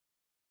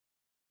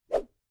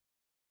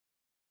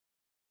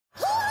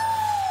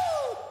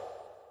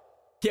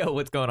Yo,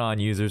 what's going on,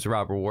 users?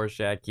 Robert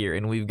Warshak here,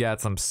 and we've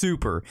got some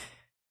super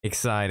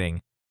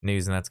exciting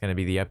news, and that's going to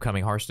be the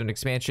upcoming Hearthstone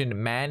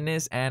expansion,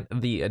 Madness at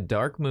the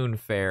Darkmoon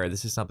Faire.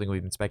 This is something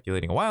we've been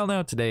speculating a while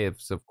now. Today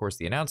is, of course,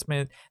 the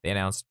announcement. They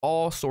announced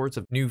all sorts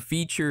of new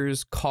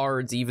features,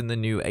 cards, even the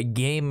new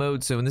game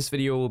mode. So in this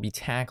video, we'll be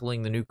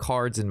tackling the new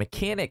cards and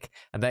mechanic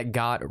that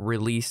got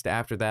released.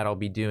 After that, I'll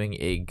be doing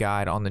a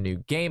guide on the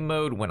new game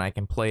mode, when I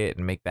can play it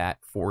and make that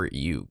for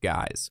you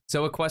guys.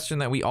 So a question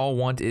that we all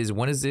want is,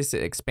 when is this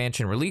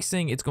expansion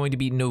releasing? It's going to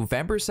be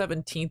November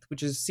 17th,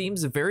 which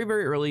seems very,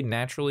 very early.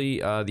 Naturally,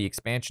 the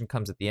expansion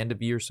comes at the end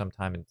of year,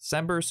 sometime in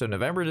December. So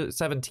November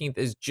 17th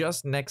is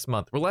just next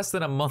month. We're less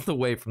than a month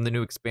away from the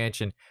new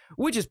expansion,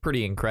 which is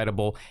pretty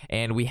incredible.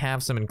 And we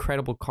have some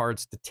incredible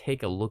cards to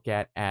take a look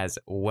at as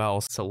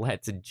well. So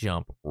let's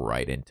jump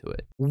right into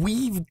it.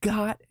 We've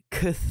got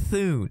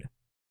Cthulhu.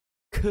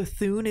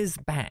 Cthulhu is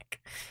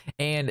back,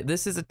 and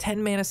this is a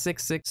 10 mana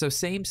 6/6, so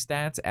same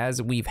stats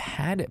as we've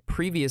had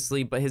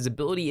previously, but his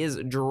ability is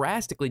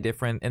drastically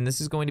different, and this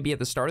is going to be at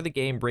the start of the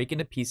game, break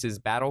into pieces,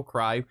 battle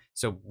cry.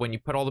 So when you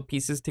put all the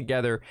pieces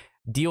together,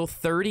 deal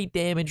 30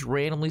 damage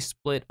randomly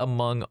split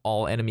among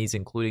all enemies,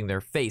 including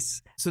their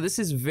face. So this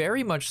is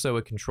very much so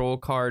a control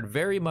card,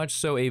 very much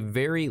so a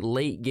very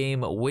late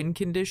game win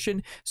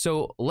condition.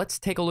 So let's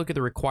take a look at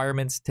the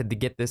requirements to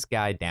get this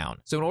guy down.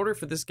 So in order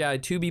for this guy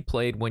to be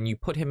played, when you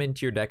put him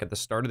into your deck at the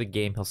start of the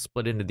game, he'll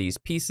split into these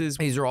pieces.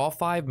 These are all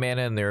 5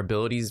 mana and their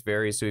abilities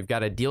vary. So we've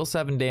got a deal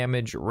 7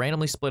 damage,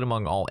 randomly split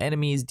among all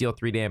enemies, deal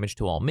 3 damage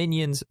to all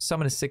minions,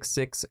 summon a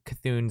 6/6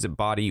 Cthulhu's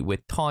body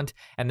with taunt,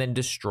 and then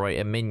destroy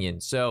a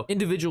minion. So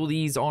individually,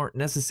 these aren't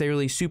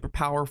necessarily super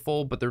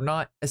powerful, but they're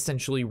not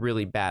essentially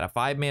really bad. A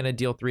 5 mana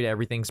deal 3 to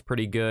everything's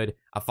pretty good.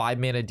 A 5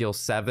 mana deal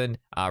 7,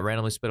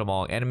 randomly split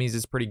among enemies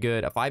is pretty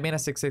good. A 5 mana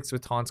 6/6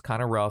 with taunt's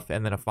kind of rough,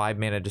 and then a 5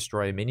 mana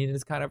destroy a minion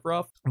is kind of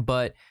rough.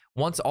 But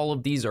once all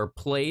of these are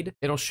played,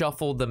 it'll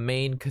shuffle the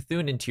main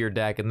Cthulhu into your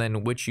deck, and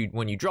then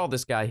when you draw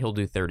this guy, he'll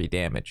do 30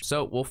 damage.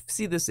 So we'll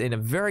see this in a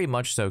very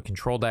much so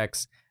control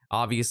decks.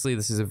 Obviously,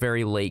 this is a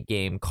very late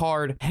game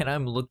card, and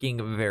I'm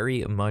looking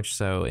very much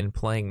so in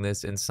playing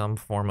this in some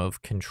form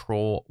of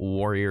control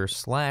warrior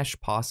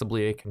 /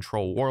 possibly a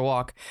control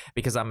warlock,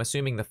 because I'm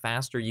assuming the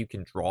faster you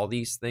can draw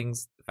these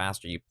things, the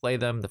faster you play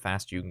them, the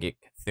faster you can get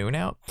Cthulhu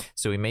out.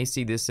 So we may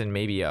see this in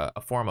maybe a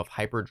form of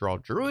hyper draw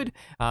druid,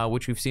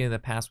 which we've seen in the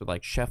past with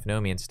like Chef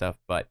Nomi and stuff,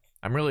 but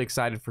I'm really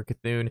excited for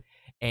Cthulhu.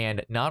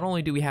 And not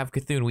only do we have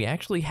Cthulhu, we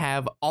actually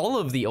have all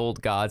of the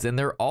old gods, and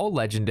they're all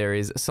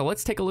legendaries. So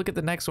let's take a look at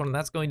the next one, and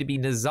that's going to be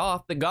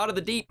N'Zoth, the god of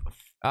the deep.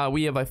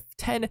 We have a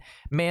 10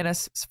 mana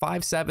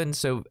 5/7,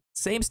 so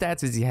same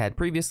stats as he had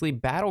previously.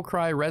 Battle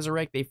Cry,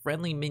 resurrect a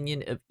friendly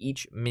minion of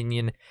each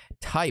minion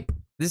type.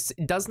 This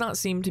does not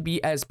seem to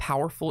be as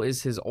powerful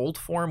as his old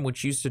form,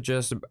 which used to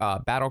just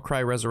Battle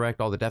Cry,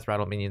 resurrect all the Death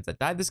Rattle minions that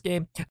died this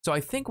game. So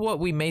I think what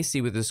we may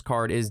see with this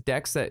card is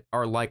decks that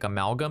are like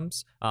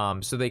amalgams.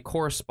 So they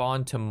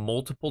correspond to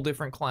multiple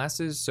different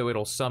classes, so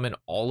it'll summon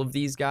all of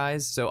these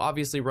guys. So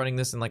obviously running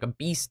this in like a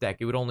beast deck,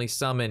 it would only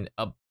summon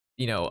a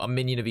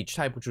minion of each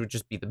type, which would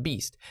just be the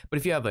beast. But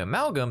if you have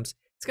amalgams,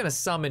 it's going to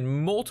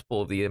summon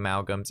multiple of the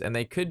amalgams, and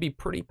they could be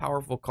pretty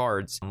powerful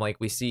cards, like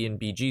we see in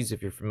BGs,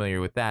 if you're familiar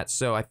with that.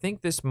 So I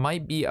think this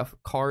might be a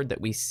card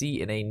that we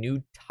see in a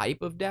new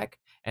type of deck,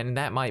 and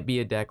that might be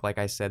a deck, like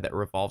I said, that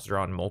revolves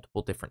around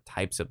multiple different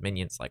types of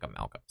minions like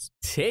amalgams.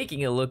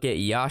 Taking a look at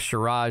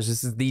Y'Shaarj,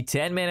 this is the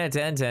 10 mana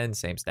 10/10,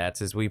 same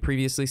stats as we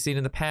previously seen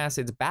in the past.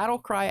 It's Battle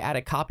Cry, add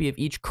a copy of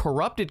each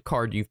corrupted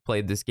card you've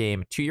played this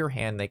game to your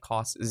hand. They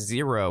cost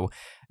 0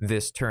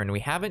 this turn.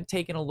 We haven't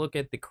taken a look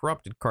at the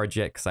corrupted cards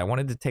yet, because I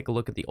wanted to take a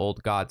look at the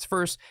old gods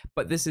first,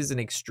 but this is an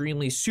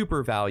extremely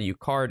super value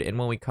card, and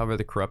when we cover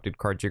the corrupted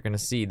cards, you're going to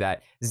see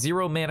that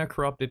 0 mana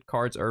corrupted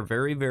cards are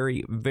very,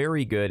 very,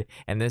 very good,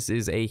 and this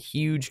is a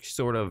huge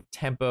sort of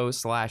tempo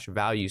 /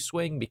 value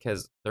swing,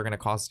 because they're going to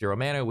cost 0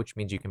 mana, which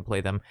means you can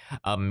play them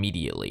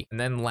immediately. And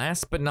then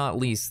last but not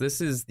least, this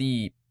is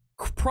the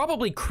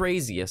probably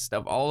craziest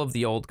of all of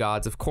the old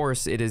gods. Of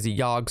course, it is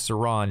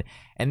Yogg-Saron,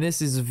 and this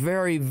is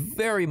very,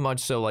 very much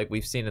so like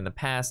we've seen in the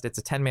past. It's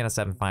a 10 mana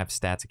 7/5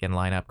 stats, again,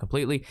 line up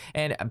completely.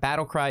 And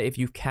Battle Cry, if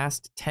you've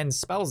cast 10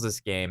 spells this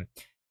game,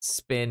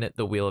 spin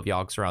the wheel of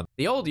Yogg-Saron.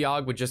 The old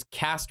Yogg would just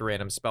cast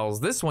random spells.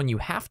 This one, you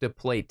have to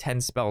play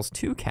 10 spells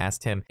to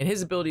cast him, and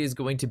his ability is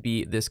going to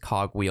be this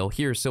cog wheel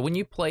here. So when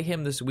you play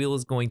him, this wheel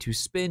is going to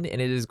spin,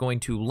 and it is going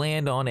to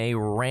land on a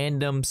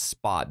random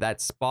spot.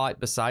 That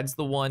spot, besides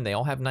the one, they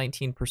all have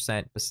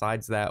 19%,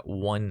 besides that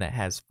one that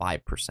has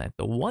 5%.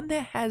 The one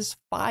that has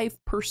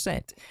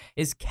 5%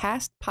 is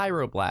cast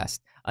Pyroblast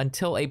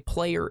until a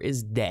player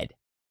is dead.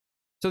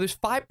 So there's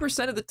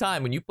 5% of the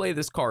time when you play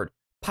this card,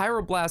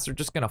 Pyroblasts are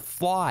just gonna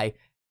fly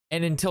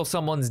and until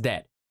someone's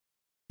dead.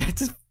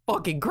 That's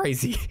fucking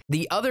crazy.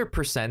 The other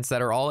percents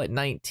that are all at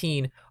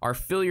 19 are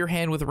fill your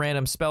hand with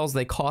random spells.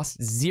 They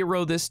cost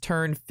 0 this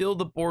turn. Fill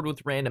the board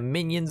with random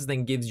minions,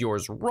 then gives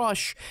yours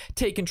rush.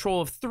 Take control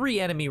of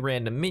 3 enemy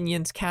random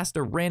minions. Cast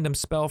a random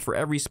spell for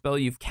every spell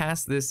you've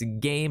cast this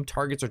game.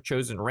 Targets are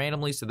chosen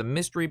randomly, so the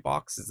mystery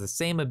box is the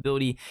same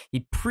ability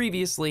he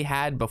previously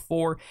had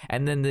before.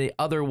 And then the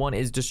other one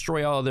is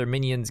destroy all other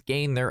minions,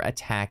 gain their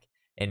attack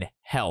and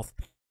health.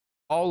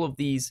 All of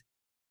these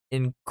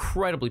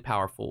incredibly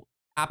powerful,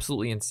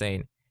 absolutely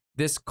insane.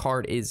 This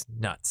card is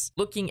nuts.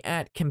 Looking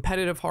at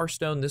competitive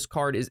Hearthstone, this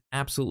card is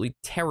absolutely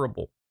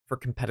terrible for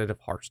competitive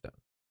Hearthstone.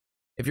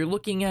 If you're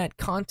looking at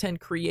content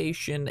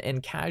creation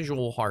and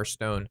casual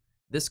Hearthstone,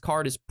 this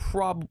card is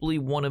probably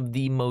one of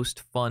the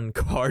most fun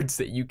cards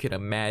that you can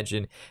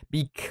imagine,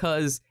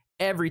 because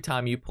every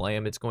time you play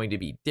him, it's going to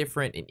be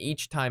different, and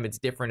each time it's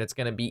different, it's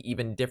going to be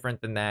even different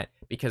than that,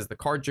 because the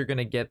cards you're going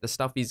to get, the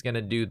stuff he's going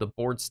to do, the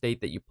board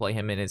state that you play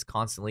him in is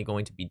constantly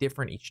going to be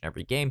different each and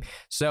every game.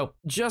 So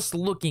just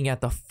looking at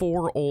the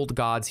 4 old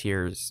gods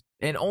here,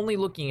 and only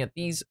looking at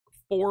these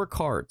 4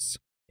 cards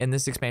in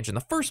this expansion,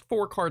 the first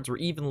 4 cards we're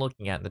even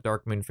looking at in the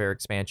Darkmoon Faire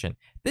expansion,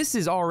 this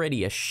is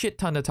already a shit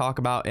ton to talk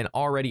about, and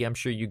already I'm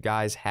sure you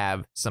guys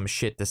have some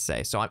shit to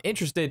say. So I'm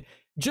interested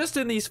just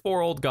in these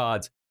 4 old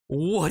gods.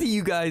 What do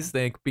you guys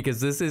think?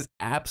 Because this is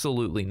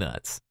absolutely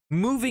nuts.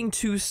 Moving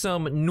to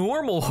some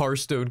normal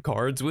Hearthstone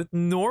cards with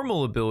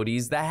normal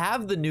abilities that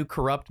have the new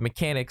corrupt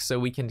mechanics, so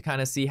we can kind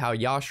of see how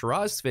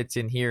Yasharaz fits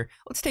in here.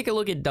 Let's take a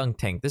look at Dunk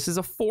Tank. This is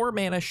a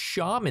 4-mana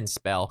shaman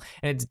spell,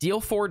 and it's deal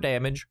 4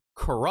 damage,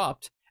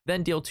 corrupt,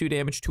 then deal 2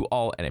 damage to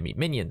all enemy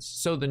minions.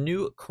 So the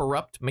new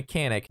corrupt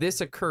mechanic, this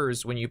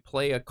occurs when you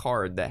play a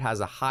card that has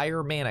a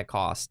higher mana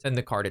cost than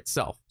the card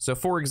itself. So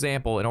for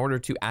example, in order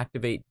to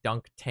activate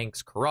Dunk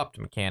Tank's corrupt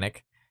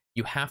mechanic,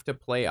 you have to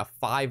play a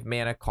 5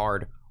 mana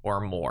card or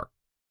more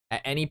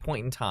at any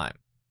point in time,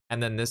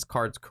 and then this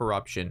card's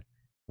corruption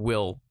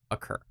will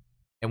occur.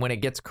 And when it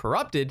gets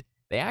corrupted,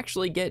 they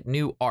actually get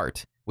new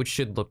art, which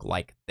should look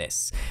like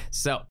this.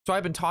 So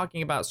I've been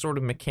talking about sort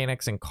of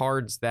mechanics and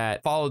cards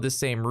that follow the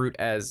same route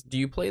as, do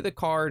you play the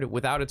card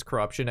without its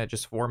corruption at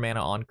just 4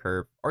 mana on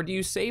curve, or do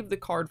you save the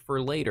card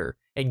for later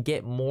and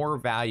get more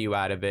value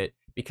out of it,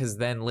 because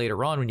then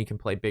later on when you can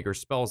play bigger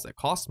spells that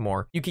cost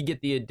more, you could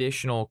get the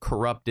additional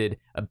corrupted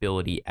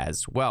ability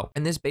as well.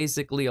 And this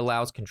basically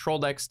allows control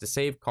decks to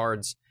save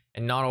cards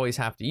and not always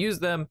have to use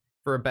them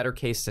for a better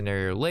case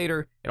scenario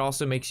later. It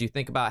also makes you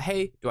think about,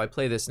 hey, do I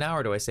play this now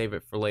or do I save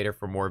it for later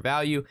for more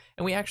value?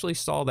 And we actually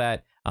saw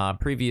that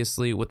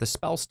previously with the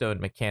Spellstone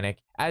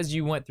mechanic. As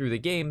you went through the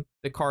game,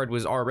 the card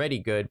was already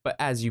good, but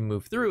as you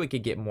move through, it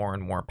could get more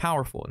and more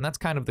powerful. And that's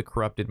kind of the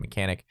corrupted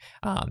mechanic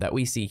that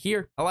we see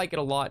here. I like it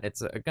a lot.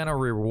 It's gonna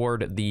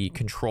reward the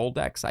control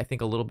decks, I think,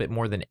 a little bit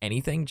more than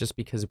anything, just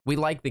because we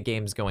like the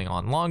games going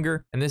on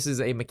longer. And this is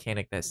a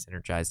mechanic that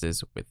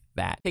synergizes with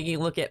that. Taking a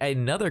look at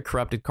another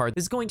corrupted card,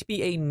 this is going to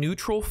be a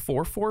neutral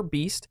 4/4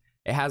 beast.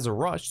 It has a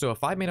rush, so a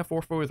 5 mana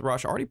 4/4 with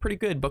rush, already pretty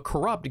good, but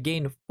corrupt,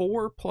 gain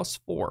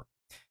 4+4.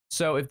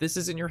 So if this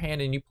is in your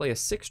hand and you play a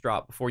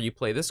 6-drop before you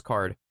play this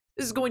card,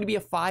 this is going to be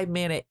a 5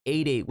 mana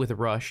 8/8 with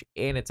rush,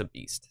 and it's a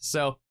beast.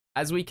 So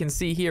as we can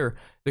see here,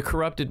 the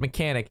corrupted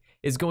mechanic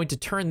is going to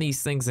turn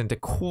these things into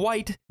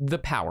quite the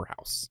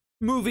powerhouse.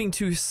 Moving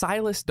to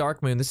Silas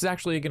Darkmoon, this is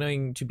actually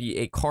going to be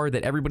a card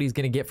that everybody's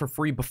going to get for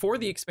free before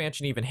the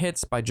expansion even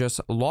hits by just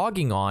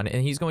logging on,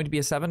 and he's going to be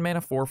a 7 mana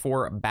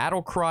 4/4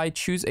 battle cry.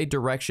 Choose a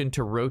direction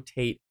to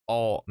rotate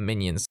all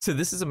minions. So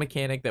this is a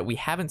mechanic that we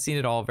haven't seen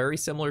at all, very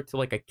similar to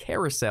like a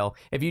carousel.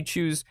 If you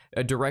choose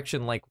a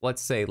direction like,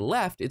 let's say,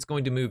 left, it's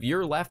going to move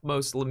your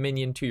leftmost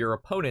minion to your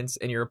opponent's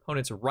and your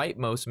opponent's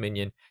rightmost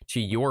minion to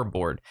your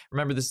board.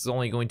 Remember, this is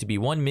only going to be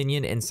 1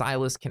 minion, and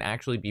Silas can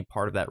actually be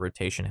part of that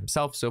rotation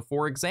himself. So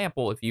for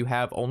example, if you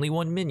have only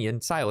 1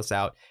 minion, Silas,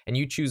 out, and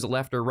you choose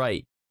left or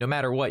right, no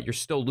matter what, you're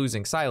still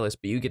losing Silas,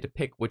 but you get to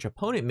pick which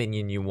opponent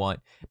minion you want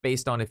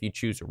based on if you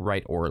choose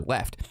right or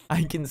left.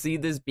 I can see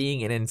this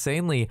being an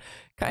insanely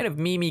kind of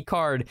memey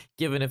card,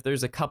 given if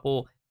there's a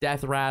couple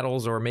death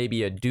rattles or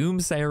maybe a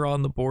doomsayer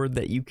on the board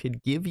that you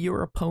could give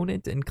your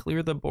opponent and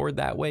clear the board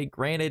that way.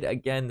 Granted,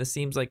 again, this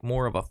seems like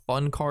more of a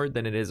fun card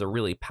than it is a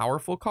really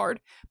powerful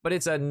card, but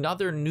it's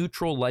another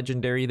neutral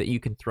legendary that you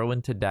can throw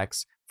into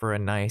decks for a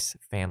nice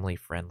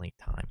family-friendly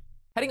time.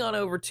 Heading on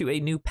over to a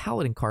new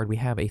Paladin card, we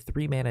have a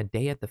 3 mana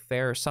Day at the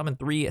Fair, summon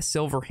 3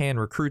 Silver Hand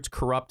Recruits,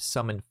 corrupt,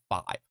 summon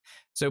 5.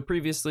 So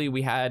previously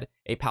we had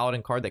a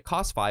Paladin card that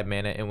cost 5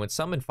 mana and would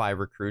summon 5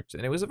 recruits,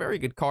 and it was a very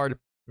good card.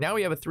 Now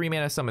we have a 3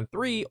 mana summon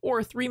 3 or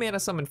a 3 mana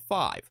summon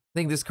 5. I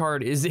think this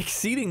card is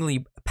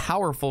exceedingly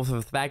powerful for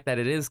the fact that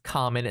it is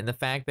common and the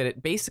fact that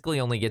it basically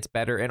only gets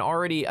better, and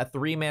already a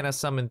 3 mana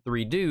summon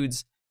 3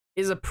 dudes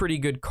is a pretty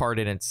good card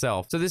in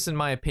itself. So this, in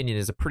my opinion,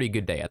 is a pretty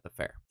good Day at the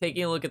Fair.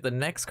 Taking a look at the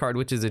next card,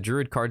 which is a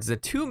Druid card, is a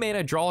 2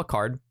 mana draw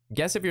card.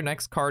 Guess if your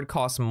next card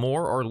costs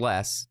more or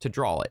less to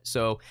draw it.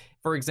 So,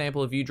 for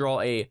example, if you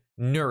draw a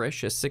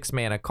Nourish, a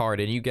 6-mana card,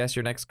 and you guess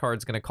your next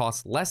card's going to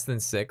cost less than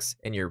 6,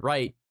 and you're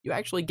right, you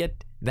actually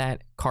get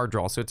that card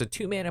draw. So it's a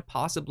 2-mana,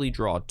 possibly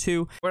draw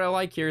 2. What I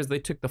like here is they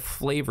took the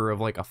flavor of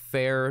like a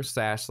fair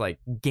 / like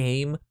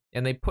game,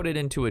 and they put it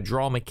into a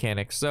draw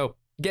mechanic. So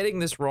getting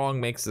this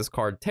wrong makes this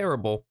card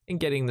terrible, and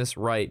getting this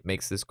right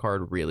makes this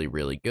card really,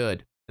 really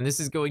good. And this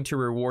is going to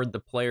reward the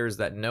players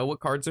that know what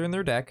cards are in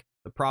their deck,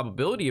 the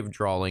probability of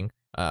drawing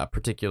a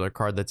particular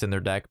card that's in their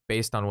deck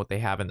based on what they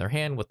have in their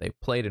hand, what they've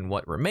played, and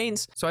what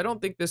remains. So I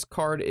don't think this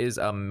card is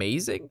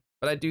amazing,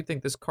 but I do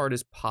think this card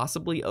is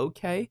possibly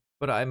okay.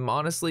 But I'm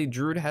honestly,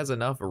 Druid has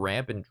enough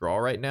ramp and draw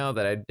right now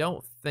that I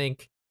don't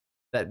think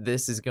that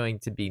this is going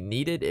to be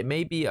needed. It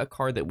may be a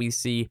card that we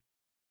see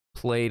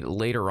played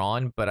later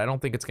on, but I don't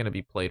think it's going to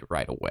be played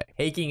right away.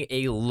 Taking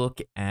a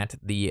look at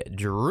the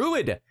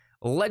Druid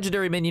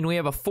legendary minion, we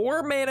have a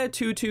 4-mana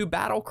 2/2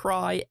 battle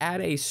cry,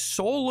 add a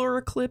solar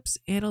eclipse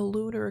and a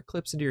lunar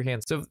eclipse into your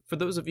hand. So for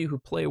those of you who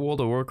play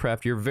World of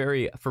Warcraft, you're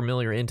very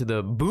familiar into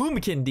the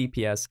Boomkin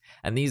DPS,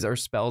 and these are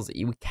spells that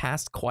you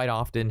cast quite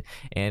often,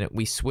 and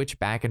we switch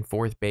back and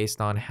forth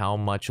based on how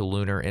much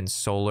lunar and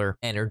solar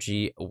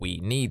energy we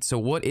need. So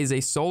what is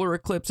a solar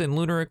eclipse and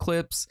lunar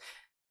eclipse?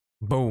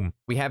 Boom.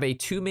 We have a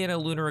 2-mana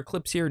lunar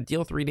eclipse here.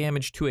 Deal 3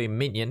 damage to a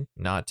minion,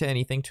 not to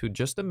anything, to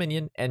just a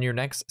minion. And your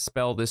next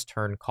spell this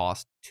turn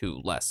costs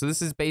 2 less. So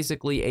this is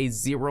basically a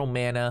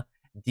 0-mana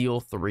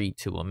deal 3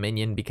 to a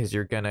minion because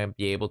you're going to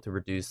be able to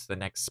reduce the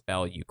next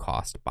spell you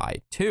cost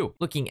by 2.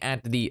 Looking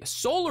at the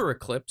solar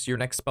eclipse, your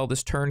next spell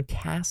this turn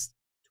casts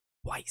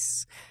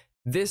twice.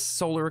 This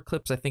solar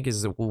eclipse, I think,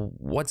 is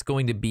what's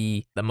going to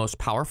be the most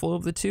powerful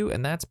of the two.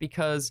 And that's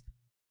because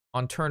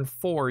on turn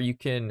 4, you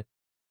can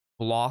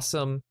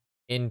blossom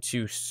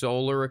into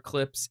solar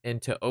eclipse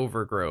into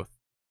overgrowth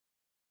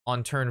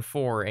on turn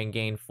 4 and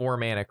gain 4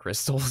 mana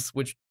crystals,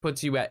 which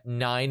puts you at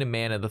 9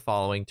 mana the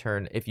following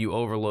turn if you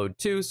overload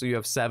 2, so you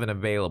have 7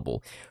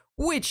 available,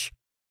 which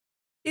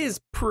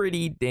is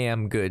pretty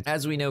damn good.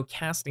 As we know,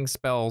 casting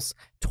spells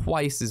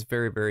twice is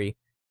very, very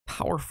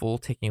powerful.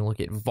 Taking a look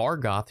at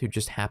Vargoth, who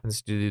just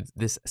happens to do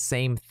this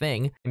same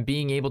thing, and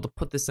being able to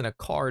put this in a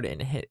card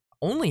and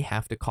only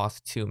have to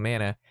cost 2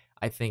 mana,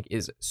 I think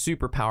is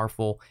super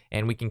powerful,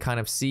 and we can kind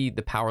of see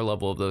the power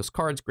level of those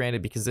cards,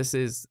 granted, because this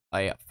is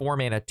a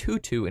 4-mana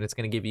 2/2, and it's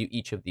going to give you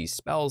each of these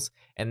spells,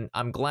 and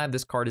I'm glad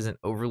this card isn't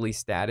overly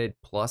statted,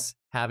 plus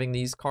having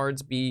these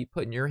cards be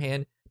put in your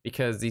hand,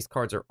 because these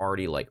cards are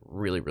already, like,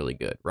 really, really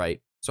good,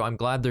 right? So I'm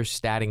glad they're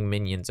statting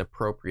minions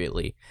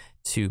appropriately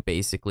to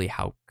basically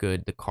how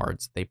good the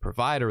cards they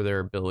provide or their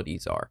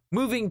abilities are.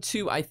 Moving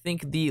to, I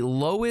think, the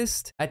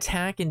lowest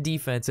attack and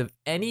defense of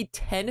any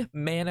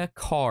 10-mana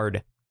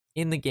card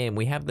in the game,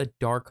 we have the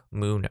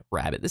Darkmoon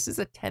Rabbit. This is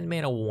a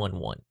 10-mana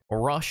 1/1.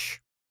 Rush,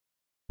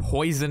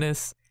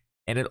 poisonous,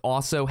 and it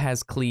also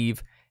has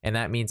cleave, and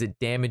that means it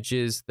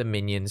damages the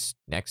minions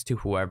next to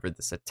whoever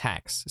this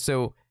attacks.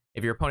 So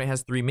if your opponent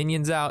has 3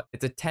 minions out,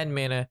 it's a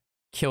 10-mana,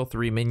 kill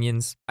 3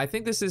 minions. I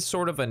think this is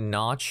sort of a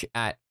notch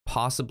at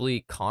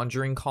possibly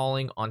Conjuring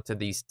Calling onto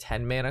these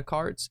 10-mana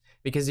cards,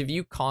 because if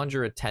you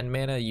conjure a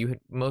 10-mana,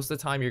 most of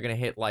the time you're going to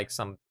hit like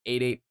some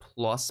 8/8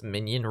 plus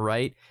minion,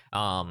 right?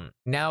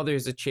 Now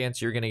there's a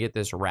chance you're going to get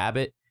this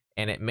rabbit,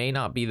 and it may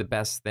not be the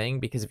best thing,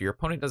 because if your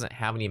opponent doesn't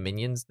have any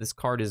minions, this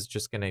card is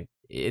just going to,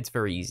 it's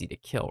very easy to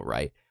kill,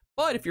 right?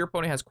 But if your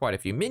opponent has quite a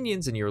few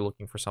minions and you're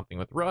looking for something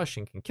with rush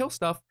and can kill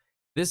stuff,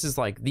 this is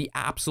like the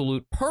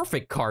absolute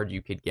perfect card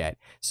you could get.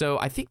 So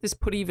I think this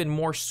put even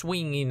more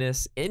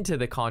swinginess into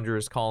the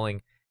Conjurer's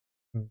Calling,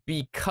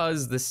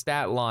 because the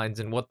stat lines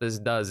and what this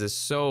does is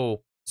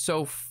so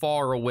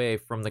far away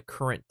from the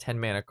current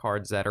 10-mana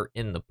cards that are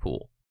in the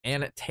pool.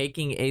 And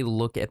taking a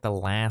look at the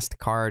last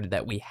card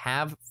that we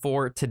have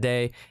for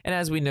today, and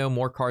as we know,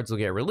 more cards will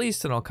get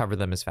released, and I'll cover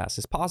them as fast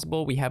as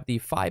possible. We have the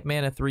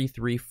 5-mana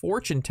 3/3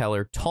 Fortune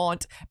Teller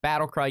Taunt.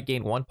 Battlecry,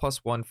 gain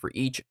 1/1 for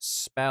each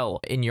spell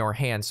in your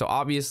hand. So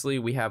obviously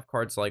we have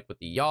cards like with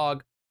the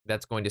Yogg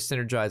that's going to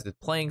synergize with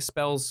playing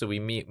spells, so we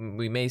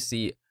may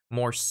see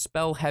more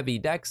spell-heavy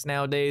decks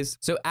nowadays.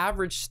 So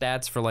average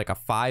stats for like a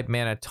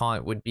 5-mana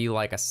taunt would be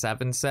like a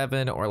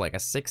 7/7 or like a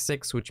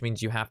 6/6, which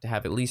means you have to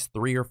have at least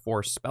 3 or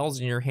 4 spells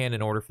in your hand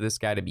in order for this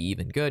guy to be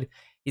even good.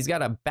 He's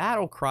got a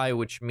battle cry,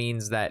 which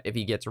means that if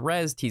he gets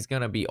rezzed, he's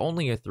gonna be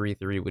only a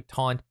 3/3 with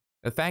taunt.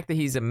 The fact that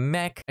he's a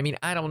mech, I mean,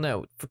 I don't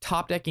know. For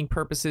top decking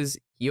purposes,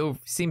 he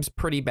seems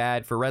pretty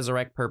bad. For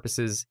resurrect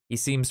purposes, he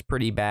seems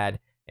pretty bad.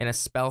 In a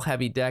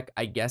spell-heavy deck,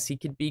 I guess he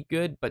could be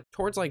good, but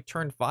towards like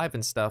turn 5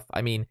 and stuff,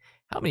 I mean,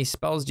 how many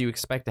spells do you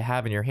expect to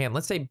have in your hand?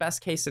 Let's say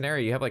best case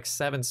scenario, you have like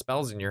 7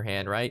 spells in your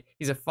hand, right?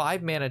 He's a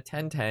 5-mana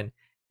 10/10,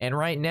 and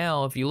right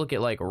now, if you look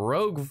at like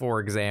Rogue, for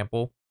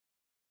example,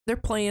 they're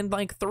playing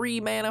like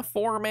 3-mana,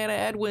 4-mana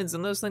Edwins,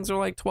 and those things are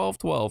like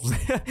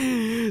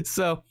 12/12s.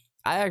 So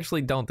I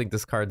actually don't think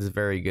this card is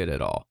very good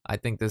at all. I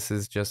think this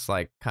is just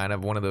like kind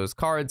of one of those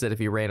cards that if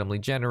you randomly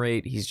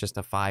generate, he's just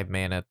a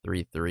 5-mana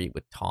 3/3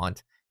 with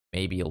taunt.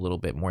 maybe a little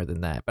bit more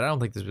than that, but I don't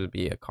think this would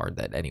be a card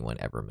that anyone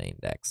ever main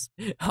decks.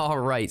 All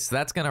right, so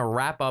that's going to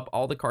wrap up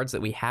all the cards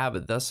that we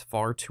have thus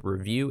far to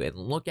review and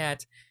look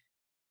at.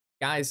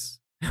 Guys,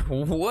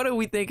 what are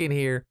we thinking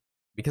here?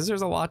 Because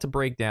there's a lot to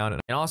break down,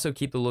 and also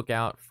keep the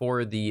lookout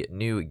for the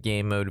new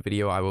game mode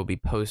video I will be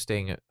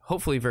posting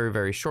hopefully very,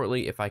 very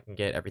shortly if I can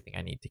get everything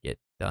I need to get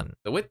done.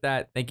 So with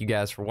that, thank you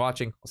guys for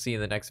watching. I'll see you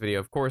in the next video.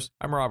 Of course,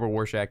 I'm Robert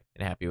Warshak,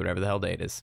 and happy whatever the hell day it is.